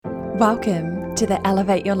Welcome to the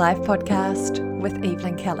Elevate Your Life podcast with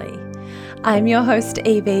Evelyn Kelly. I'm your host,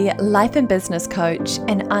 Evie, life and business coach,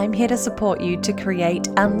 and I'm here to support you to create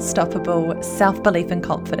unstoppable self-belief and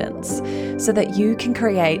confidence so that you can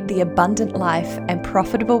create the abundant life and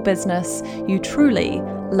profitable business you truly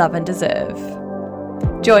love and deserve.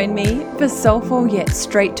 Join me for soulful yet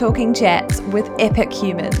straight-talking chats with epic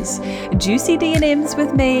humans, juicy D&Ms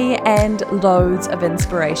with me, and loads of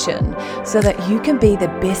inspiration so that you can be the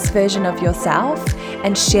best version of yourself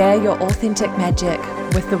and share your authentic magic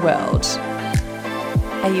with the world.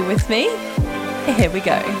 Are you with me? Here we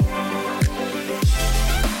go.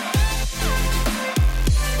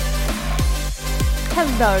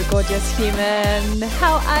 Hello, gorgeous human.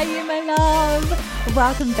 How are you, my love?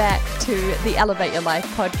 Welcome back to the Elevate Your Life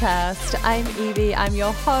podcast. I'm Evie. I'm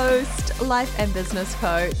your host, life and business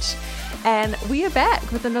coach, and we are back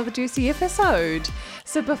with another juicy episode.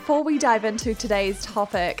 So before we dive into today's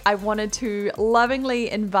topic, I wanted to lovingly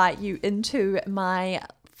invite you into my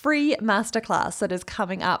free masterclass that is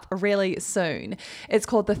coming up really soon. It's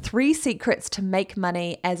called The 3 Secrets to Make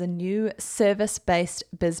Money as a New Service-Based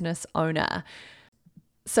Business Owner.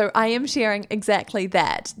 So I am sharing exactly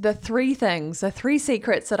that, the 3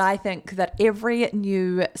 secrets that I think that every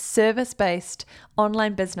new service-based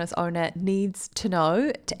online business owner needs to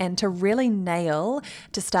know and to really nail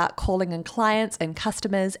to start calling in clients and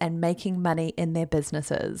customers and making money in their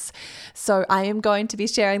businesses. So I am going to be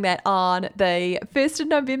sharing that on the 1st of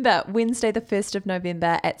November, Wednesday the 1st of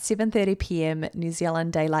November at 7:30 p.m. New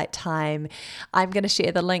Zealand Daylight Time. I'm going to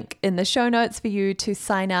share the link in the show notes for you to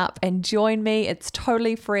sign up and join me. It's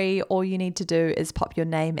totally free. All you need to do is pop your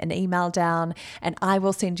name and email down and I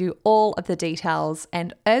will send you all of the details.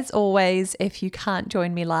 And as always, if you can't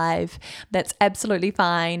join me live, that's absolutely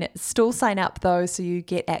fine. Still sign up though, so you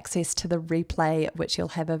get access to the replay, which you'll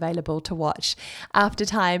have available to watch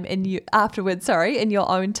afterwards, in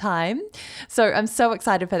your own time. So I'm so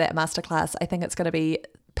excited for that masterclass. I think it's going to be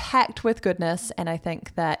packed with goodness, and I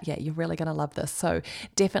think that, you're really going to love this. So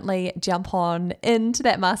definitely jump on into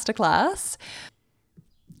that masterclass.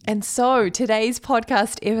 And so today's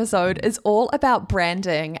podcast episode is all about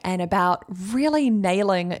branding and about really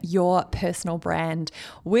nailing your personal brand,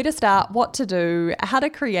 where to start, what to do, how to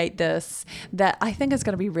create this that I think is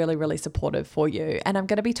going to be really, really supportive for you. And I'm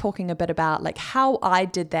going to be talking a bit about like how I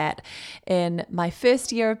did that in my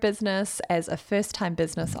first year of business as a first-time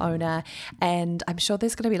business owner. And I'm sure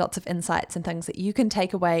there's going to be lots of insights and things that you can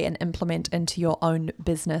take away and implement into your own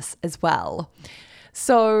business as well.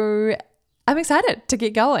 So I'm excited to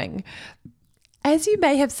get going. As you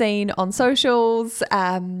may have seen on socials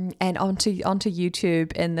and onto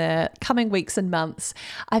YouTube in the coming weeks and months,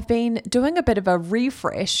 I've been doing a bit of a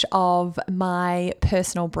refresh of my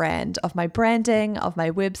personal brand, of my branding, of my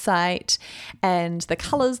website, and the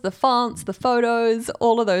colors, the fonts, the photos,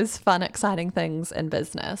 all of those fun, exciting things in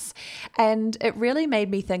business. And it really made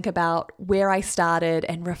me think about where I started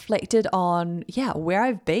and reflected on, where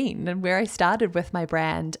I've been and where I started with my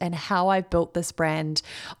brand and how I've built this brand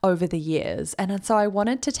over the years. And so I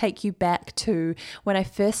wanted to take you back to when I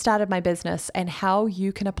first started my business and how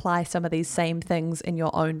you can apply some of these same things in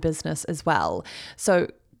your own business as well. So,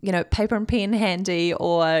 paper and pen handy,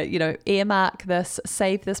 or, earmark this,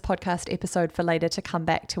 save this podcast episode for later to come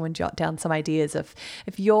back to and jot down some ideas if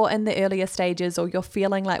you're in the earlier stages or you're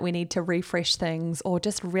feeling like we need to refresh things or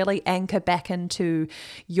just really anchor back into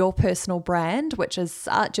your personal brand, which is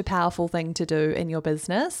such a powerful thing to do in your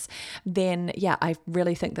business, then I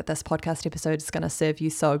really think that this podcast episode is going to serve you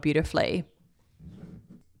so beautifully.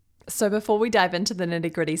 So before we dive into the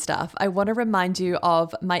nitty-gritty stuff, I want to remind you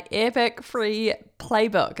of my epic free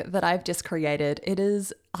playbook that I've just created. It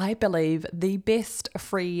is, I believe, the best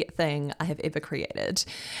free thing I have ever created.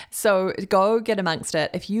 So go get amongst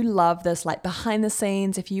it. If you love this, like behind the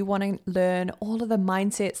scenes, if you want to learn all of the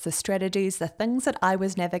mindsets, the strategies, the things that I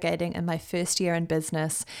was navigating in my first year in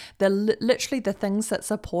business, literally the things that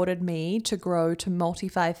supported me to grow to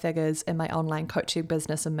multi-5 figures in my online coaching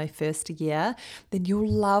business in my first year, then you'll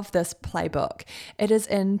love this playbook. It is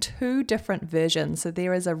in 2 different versions. So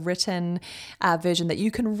there is a written version that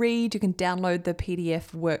you can read. You can download the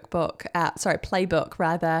PDF playbook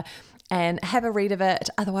rather, and have a read of it.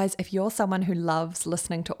 Otherwise, if you're someone who loves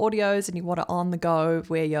listening to audios and you want it on the go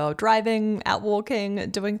where you're driving, out walking,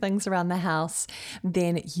 doing things around the house,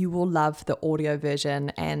 then you will love the audio version.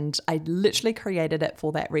 And I literally created it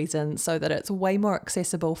for that reason, so that it's way more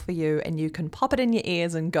accessible for you and you can pop it in your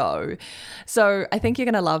ears and go. So I think you're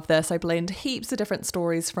going to love this. I blend heaps of different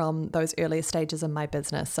stories from those earlier stages in my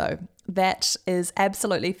business. So that is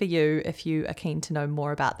absolutely for you if you are keen to know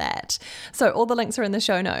more about that. So all the links are in the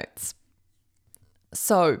show notes.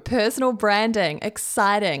 So, personal branding,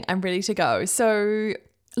 exciting. I'm ready to go. So,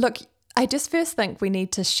 look, I just first think we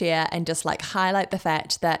need to share and just like highlight the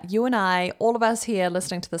fact that you and I, all of us here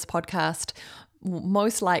listening to this podcast,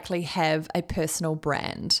 most likely have a personal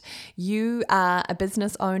brand. You are a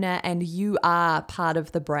business owner and you are part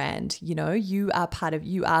of the brand. You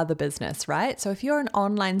are the business, right? So if you're an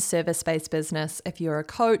online service-based business, if you're a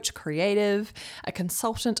coach, creative, a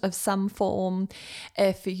consultant of some form,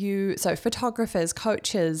 photographers,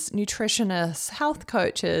 coaches, nutritionists, health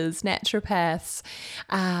coaches, naturopaths,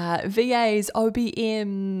 VAs,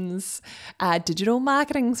 OBMs, digital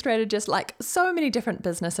marketing strategists, like so many different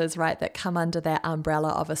businesses, right, that come under that umbrella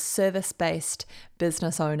of a service-based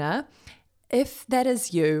business owner. If that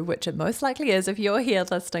is you, which it most likely is, if you're here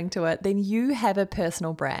listening to it, then you have a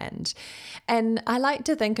personal brand. And I like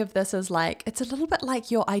to think of this as like, it's a little bit like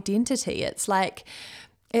your identity. It's like,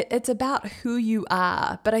 it's about who you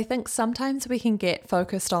are. But I think sometimes we can get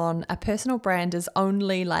focused on a personal brand is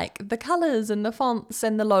only like the colors and the fonts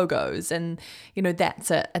and the logos and,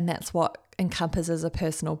 that's it. And that's what encompasses a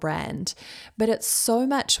personal brand. But it's so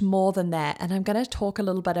much more than that. And I'm going to talk a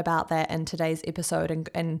little bit about that in today's episode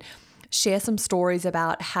and share some stories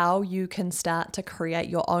about how you can start to create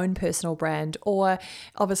your own personal brand, or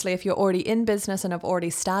obviously if you're already in business and have already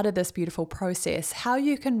started this beautiful process, how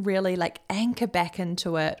you can really like anchor back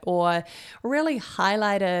into it or really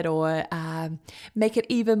highlight it or make it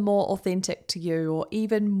even more authentic to you or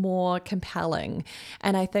even more compelling.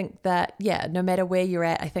 And I think that, no matter where you're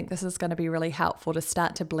at, I think this is going to be really helpful to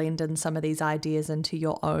start to blend in some of these ideas into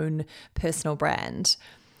your own personal brand.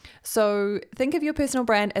 So think of your personal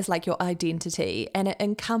brand as like your identity, and it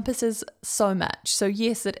encompasses so much. So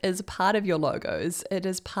yes, it is part of your logos. It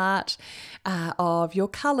is part of your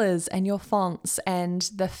colors and your fonts and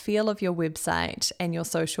the feel of your website and your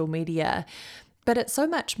social media. But it's so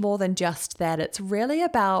much more than just that. It's really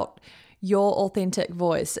about your authentic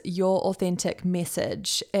voice, your authentic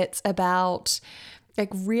message. It's about like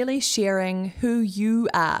really sharing who you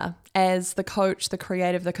are as the coach, the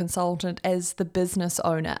creative, the consultant, as the business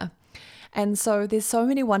owner. And so there's so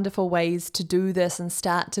many wonderful ways to do this and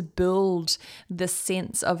start to build this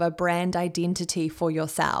sense of a brand identity for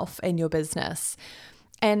yourself and your business.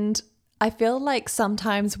 And I feel like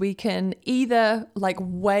sometimes we can either like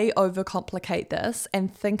way overcomplicate this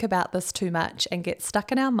and think about this too much and get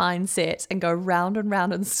stuck in our mindset and go round and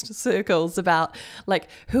round in circles about like,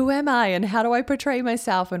 who am I and how do I portray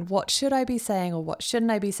myself and what should I be saying or what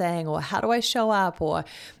shouldn't I be saying or how do I show up or,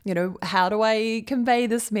 how do I convey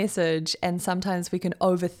this message? And sometimes we can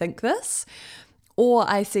overthink this. Or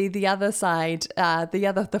I see the other side,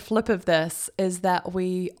 the flip of this is that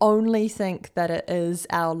we only think that it is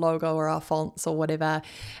our logo or our fonts or whatever,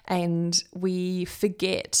 and we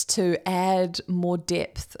forget to add more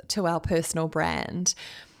depth to our personal brand.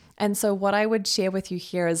 And so what I would share with you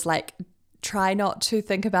here is like, try not to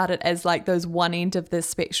think about it as like those one end of the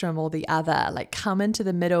spectrum or the other. Like come into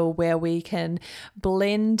the middle where we can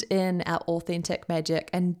blend in our authentic magic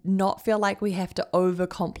and not feel like we have to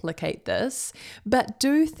overcomplicate this, but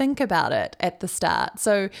do think about it at the start.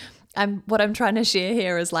 So what I'm trying to share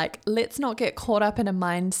here is like, let's not get caught up in a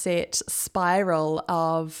mindset spiral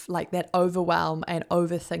of like that overwhelm and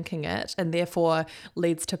overthinking it, and therefore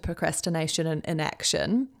leads to procrastination and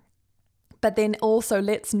inaction. But then also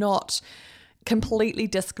let's not completely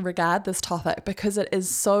disregard this topic because it is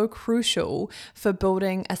so crucial for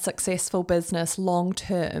building a successful business long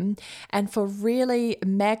term and for really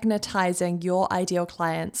magnetizing your ideal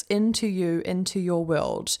clients into your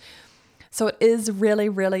world. So it is really,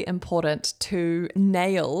 really important to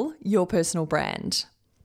nail your personal brand.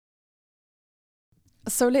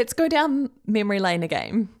 So let's go down memory lane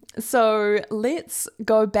again. So let's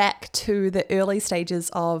go back to the early stages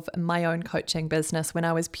of my own coaching business when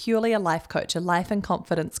I was purely a life coach, a life and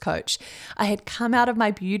confidence coach. I had come out of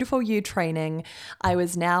my Beautiful You training. I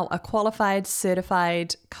was now a qualified,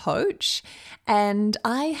 certified coach, and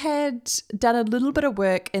I had done a little bit of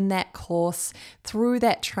work in that course through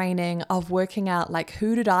that training of working out like,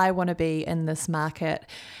 who did I want to be in this market?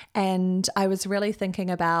 And I was really thinking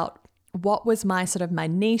about what was my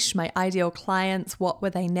niche, my ideal clients, what were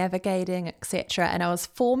they navigating, etc. And I was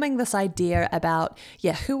forming this idea about,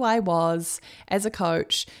 who I was as a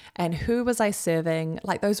coach and who was I serving,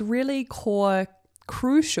 like those really core,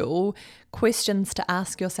 crucial questions to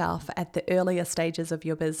ask yourself at the earlier stages of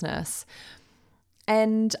your business.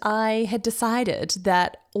 And I had decided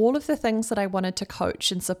that all of the things that I wanted to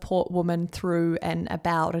coach and support women through and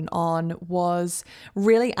about and on was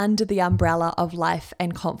really under the umbrella of life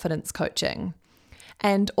and confidence coaching.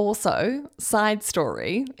 And also, side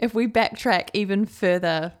story, if we backtrack even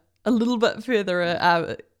further a little bit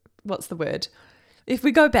further, what's the word? If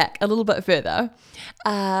we go back a little bit further,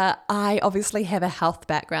 I obviously have a health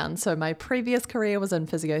background. So my previous career was in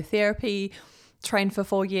physiotherapy, trained for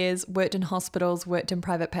 4 years, worked in hospitals, worked in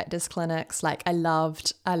private practice clinics. Like I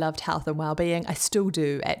loved health and well-being. I still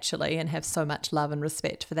do actually, and have so much love and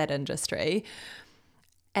respect for that industry.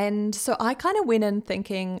 And so I kind of went in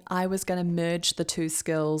thinking I was going to merge the two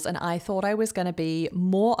skills, and I thought I was going to be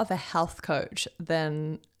more of a health coach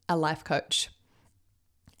than a life coach.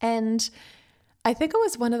 And I think it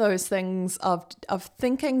was one of those things of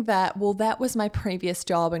thinking that, well, that was my previous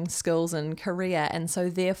job and skills and career, and so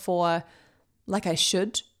therefore, like I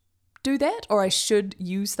should do that, or I should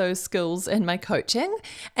use those skills in my coaching.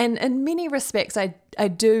 And in many respects, I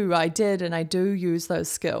did, and I do use those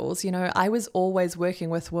skills. You know, I was always working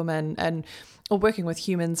with women or working with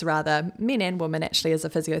humans rather, men and women actually, as a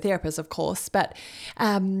physiotherapist, of course. But,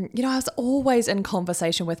 I was always in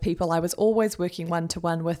conversation with people. I was always working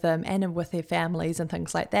one-to-one with them and with their families and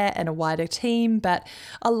things like that, and a wider team. But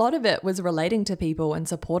a lot of it was relating to people and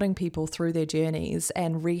supporting people through their journeys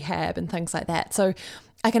and rehab and things like that. So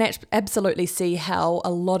I can absolutely see how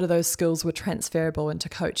a lot of those skills were transferable into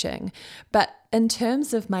coaching. But in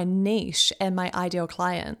terms of my niche and my ideal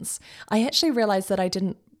clients, I actually realized that I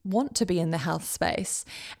didn't want to be in the health space.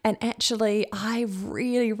 And actually, I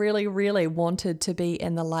really, really, really wanted to be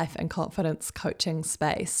in the life and confidence coaching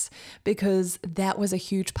space, because that was a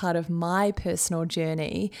huge part of my personal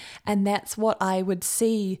journey. And that's what I would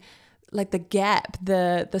see, like the gap,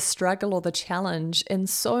 the struggle or the challenge in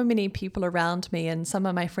so many people around me and some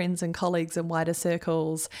of my friends and colleagues in wider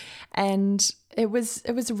circles. And it was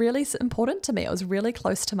really important to me. It was really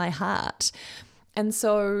close to my heart. And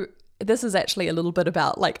so this is actually a little bit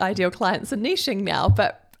about like ideal clients and niching now,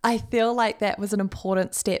 but I feel like that was an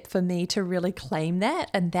important step for me to really claim that.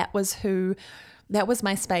 And that was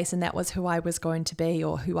my space, and that was who I was going to be,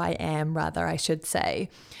 or who I am rather, I should say.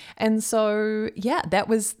 And so, yeah, that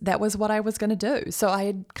was what I was going to do. So I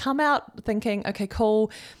had come out thinking, okay,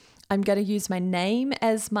 cool. I'm going to use my name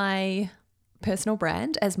as my personal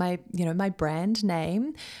brand, as my brand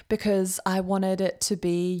name, because I wanted it to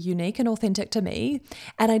be unique and authentic to me.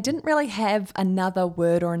 And I didn't really have another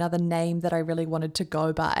word or another name that I really wanted to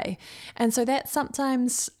go by. And so that's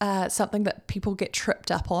sometimes something that people get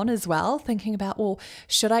tripped up on as well, thinking about, well,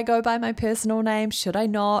 should I go by my personal name? Should I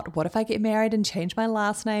not? What if I get married and change my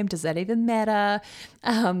last name? Does that even matter?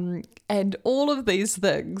 And all of these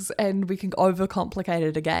things, and we can overcomplicate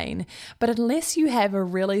it again. But unless you have a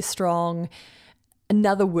really strong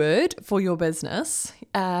another word for your business,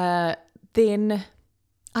 then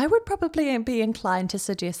I would probably be inclined to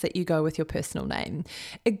suggest that you go with your personal name.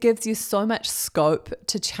 It gives you so much scope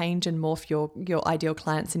to change and morph your ideal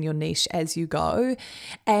clients and your niche as you go.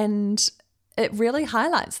 And it really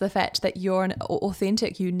highlights the fact that you're an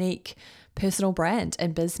authentic, unique personal brand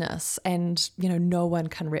and business. And, no one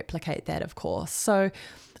can replicate that, of course. So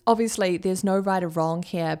obviously there's no right or wrong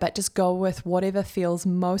here, but just go with whatever feels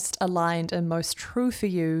most aligned and most true for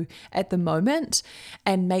you at the moment,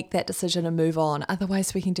 and make that decision and move on.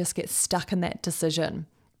 Otherwise we can just get stuck in that decision.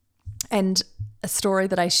 And a story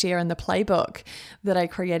that I share in the playbook that I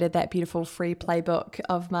created, that beautiful free playbook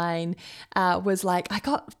of mine, was like, I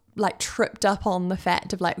got tripped up on the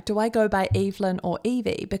fact of like, do I go by Evelyn or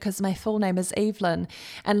Evie? Because my full name is Evelyn,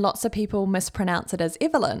 and lots of people mispronounce it as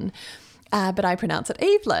Evelyn. But I pronounce it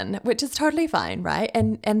Evelyn, which is totally fine, right?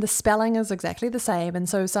 And the spelling is exactly the same. And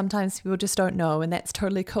so sometimes people just don't know, and that's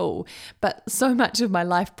totally cool. But so much of my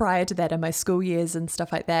life prior to that, in my school years and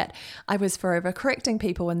stuff like that, I was forever correcting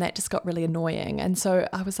people, and that just got really annoying. And so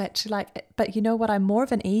I was actually like, but you know what? I'm more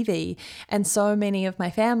of an Evie. And so many of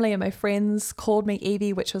my family and my friends called me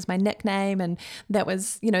Evie, which was my nickname. And that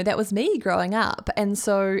was me growing up. And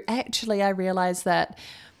so actually I realized that,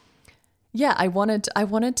 yeah, I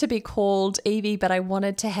wanted to be called Evie, but I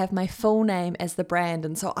wanted to have my full name as the brand.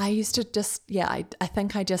 And so I used to just, I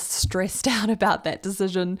think I just stressed out about that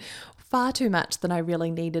decision far too much than I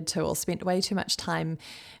really needed to, or spent way too much time,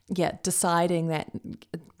 deciding that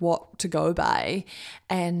what to go by.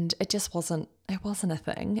 And it wasn't a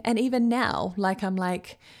thing. And even now, I'm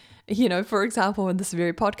like, for example, in this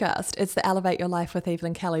very podcast, it's the Elevate Your Life with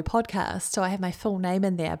Evelyn Kelly podcast. So I have my full name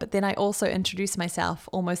in there, but then I also introduce myself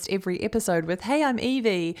almost every episode with, hey, I'm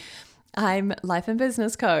Evie. I'm life and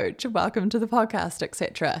business coach. Welcome to the podcast,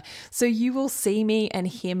 etc. So you will see me and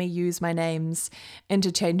hear me use my names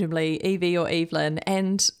interchangeably, Evie or Evelyn.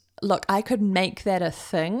 And look, I could make that a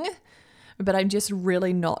thing but I'm just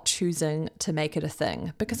really not choosing to make it a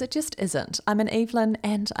thing because it just isn't. I'm an Evelyn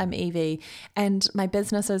and I'm Evie, and my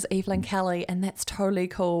business is Evelyn Kelly, and that's totally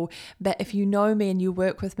cool. But if you know me and you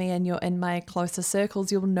work with me and you're in my closer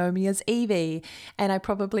circles, you'll know me as Evie, and I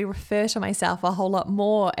probably refer to myself a whole lot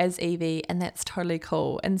more as Evie, and that's totally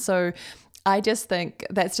cool. And so I just think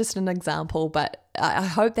that's just an example, but I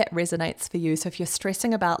hope that resonates for you. So if you're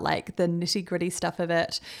stressing about like the nitty gritty stuff of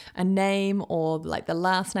it, a name or like the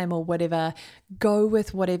last name or whatever, go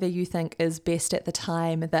with whatever you think is best at the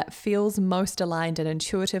time that feels most aligned and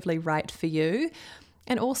intuitively right for you.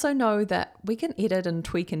 And also know that we can edit and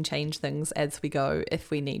tweak and change things as we go if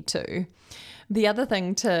we need to. The other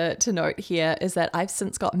thing to note here is that I've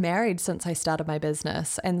since got married since I started my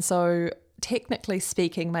business. And so technically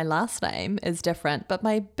speaking, my last name is different, but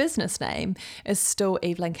my business name is still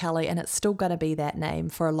Evelyn Kelly, and it's still going to be that name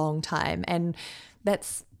for a long time. And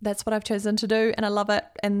that's what I've chosen to do, and I love it,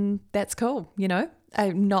 and that's cool, you know?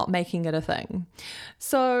 I'm not making it a thing.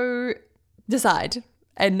 So decide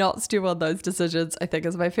and not stew on those decisions, I think,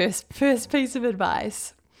 is my first piece of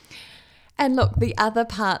advice. And look, the other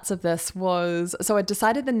parts of this was, so I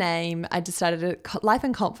decided the name, I decided a life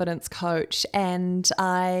and confidence coach, and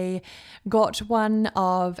I got one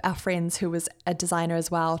of our friends who was a designer as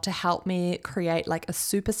well to help me create like a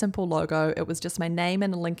super simple logo. It was just my name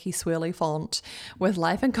in a linky swirly font with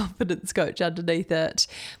life and confidence coach underneath it.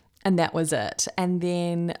 And that was it. And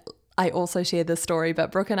then I also shared this story,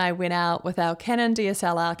 but Brooke and I went out with our Canon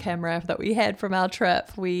DSLR camera that we had from our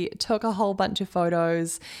trip. We took a whole bunch of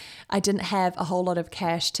photos. I didn't have a whole lot of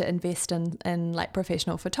cash to invest in like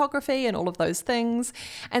professional photography and all of those things.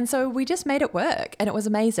 And so we just made it work, and it was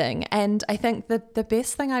amazing. And I think that the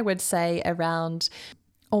best thing I would say around,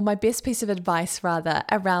 or my best piece of advice rather,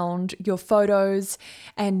 around your photos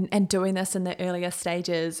and doing this in the earlier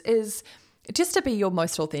stages is just to be your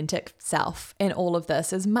most authentic self in all of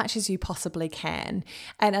this as much as you possibly can,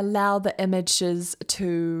 and allow the images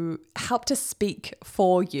to help to speak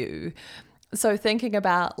for you. So thinking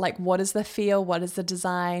about like, what is the feel, what is the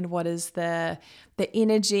design, what is the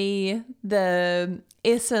energy, the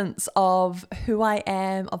essence of who I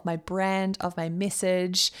am, of my brand, of my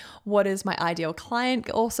message, what is my ideal client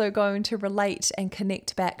also going to relate and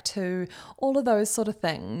connect back to, all of those sort of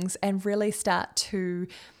things, and really start to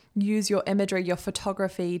use your imagery, your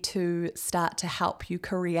photography to start to help you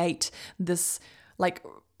create this like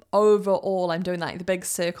overall, I'm doing like the big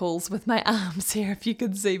circles with my arms here, if you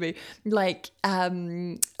can see me, like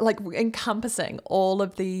encompassing all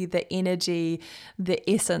of the energy, the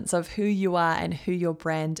essence of who you are and who your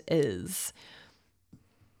brand is.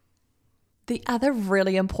 The other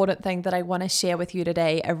really important thing that I want to share with you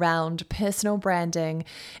today around personal branding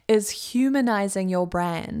is humanizing your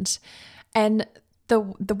brand. And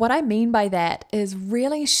what I mean by that is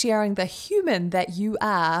really sharing the human that you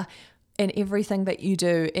are in everything that you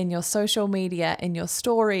do, in your social media, in your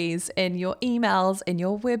stories, in your emails, in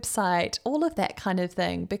your website, all of that kind of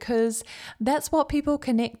thing, because that's what people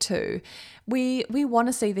connect to. We want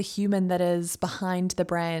to see the human that is behind the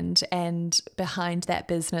brand and behind that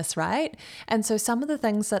business, right? And so some of the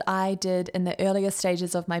things that I did in the earlier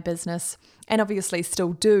stages of my business, and obviously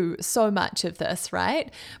still do so much of this,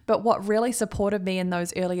 right? But what really supported me in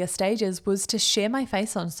those earlier stages was to share my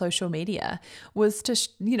face on social media, was to,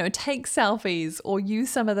 take selfies or use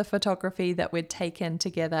some of the photography that we'd taken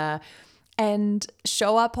together and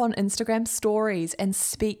show up on Instagram stories and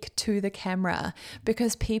speak to the camera,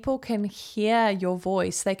 because people can hear your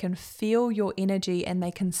voice, they can feel your energy, and they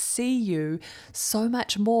can see you so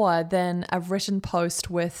much more than a written post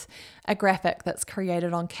with a graphic that's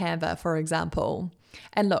created on Canva, for example.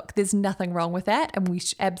 And look, there's nothing wrong with that, and we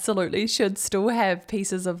absolutely should still have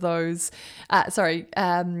pieces of those,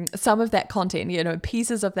 some of that content,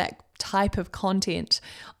 pieces of that type of content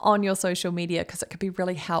on your social media, because it could be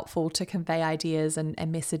really helpful to convey ideas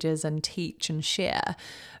and messages and teach and share.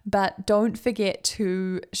 But don't forget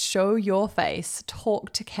to show your face,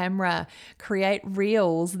 talk to camera, create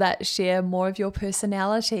reels that share more of your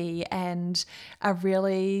personality and are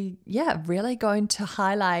really going to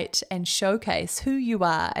highlight and showcase who you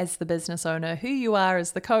are as the business owner, who you are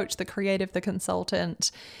as the coach, the creative, the consultant,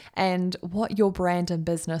 and what your brand and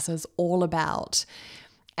business is all about.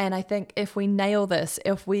 And I think if we nail this,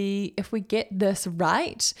 if we get this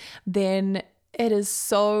right, then it is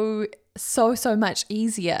so much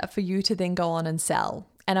easier for you to then go on and sell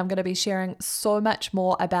And I'm going to be sharing so much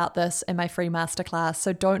more about this in my free masterclass.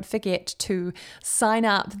 So don't forget to sign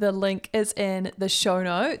up. The link is in the show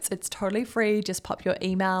notes. It's totally free. Just pop your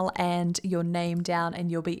email and your name down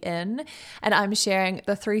and you'll be in. And I'm sharing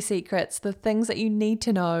the 3 secrets, the things that you need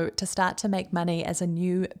to know to start to make money as a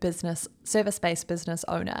new business, service-based business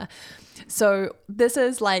owner. So this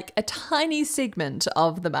is like a tiny segment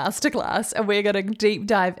of the masterclass, and we're going to deep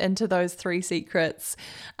dive into those 3 secrets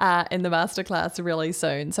in the masterclass really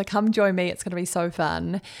soon. So come join me. It's going to be so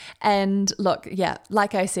fun. And look, yeah,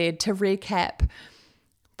 like I said, to recap,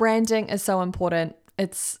 branding is so important.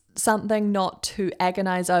 It's something not to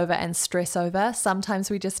agonize over and stress over. Sometimes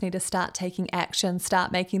we just need to start taking action,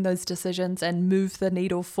 start making those decisions and move the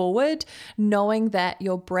needle forward, knowing that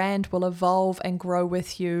your brand will evolve and grow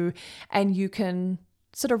with you and you can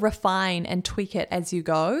sort of refine and tweak it as you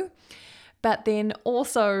go. But then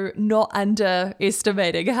also not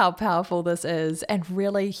underestimating how powerful this is and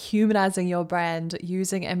really humanizing your brand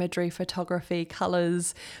using imagery, photography,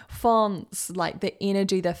 colors, fonts, like the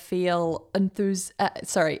energy, the feel, infuse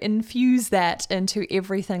that into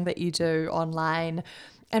everything that you do online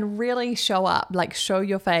and really show up, like show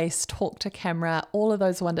your face, talk to camera, all of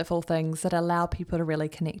those wonderful things that allow people to really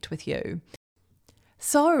connect with you.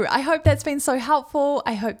 So I hope that's been so helpful.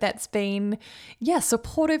 I hope that's been,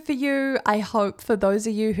 supportive for you. I hope for those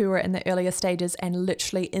of you who are in the earlier stages and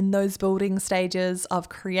literally in those building stages of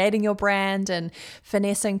creating your brand and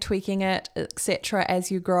finessing, tweaking it, etc. as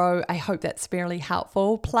you grow, I hope that's really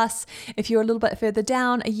helpful. Plus, if you're a little bit further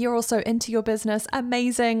down, a year or so into your business,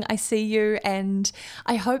 amazing. I see you. And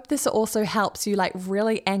I hope this also helps you like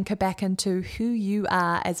really anchor back into who you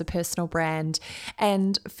are as a personal brand,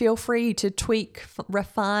 and feel free to tweak,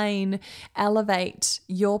 refine, elevate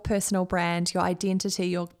your personal brand, your identity,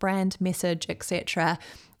 your brand message, etc.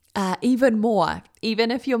 Even more, even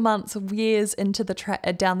if you're months, years into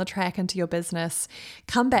down the track into your business,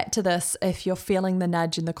 come back to this if you're feeling the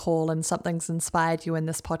nudge and the call and something's inspired you in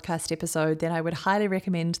this podcast episode, then I would highly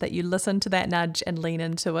recommend that you listen to that nudge and lean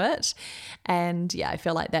into it. And I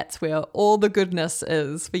feel like that's where all the goodness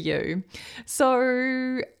is for you.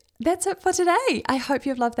 So that's it for today. I hope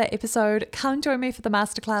you've loved that episode. Come join me for the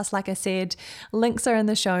masterclass. Like I said, links are in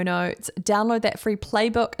the show notes. Download that free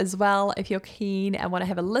playbook as well if you're keen and want to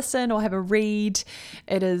have a listen or have a read.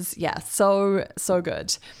 It is, so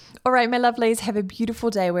good. All right, my lovelies, have a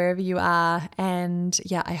beautiful day wherever you are. And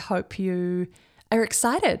I hope you are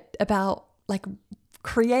excited about like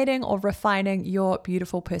creating or refining your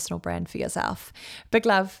beautiful personal brand for yourself. Big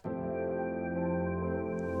love.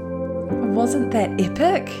 Wasn't that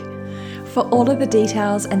epic? For all of the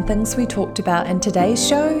details and things we talked about in today's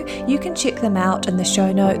show, you can check them out in the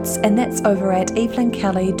show notes, and that's over at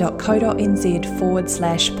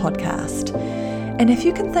evelynkelly.co.nz/podcast. And if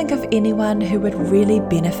you can think of anyone who would really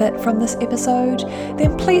benefit from this episode,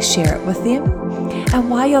 then please share it with them. And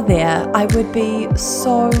while you're there, I would be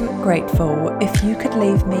so grateful if you could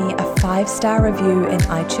leave me a 5-star review in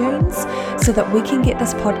iTunes so that we can get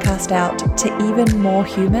this podcast out to even more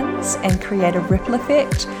humans and create a ripple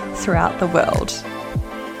effect throughout the world.